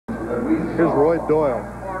Here's Royd Doyal.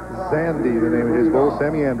 Zandy, the name of his bull,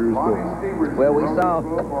 Sammy Andrews bull. Well, we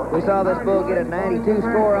saw this bull get a 92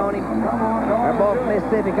 score on him. Our boy from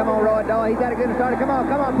Mississippi. Come on, Royd Doyal. He's got a good start. Come on,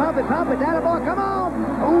 pump it. That boy, come on.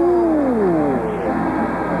 Ooh.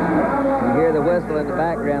 You hear the whistle in the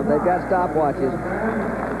background. They've got stopwatches.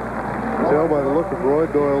 Tell by the look of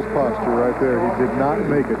Royd Doyal's posture right there, he did not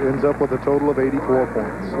make it. Ends up with a total of 84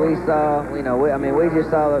 points. We saw, we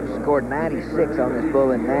just saw that scored 96 on this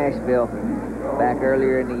bull in Nashville back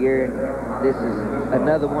earlier in the year. This is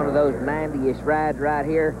another one of those 90-ish rides right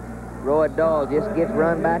here. Royd Doyal just gets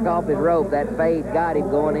run back off his rope. That fade got him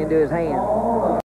going into his hand.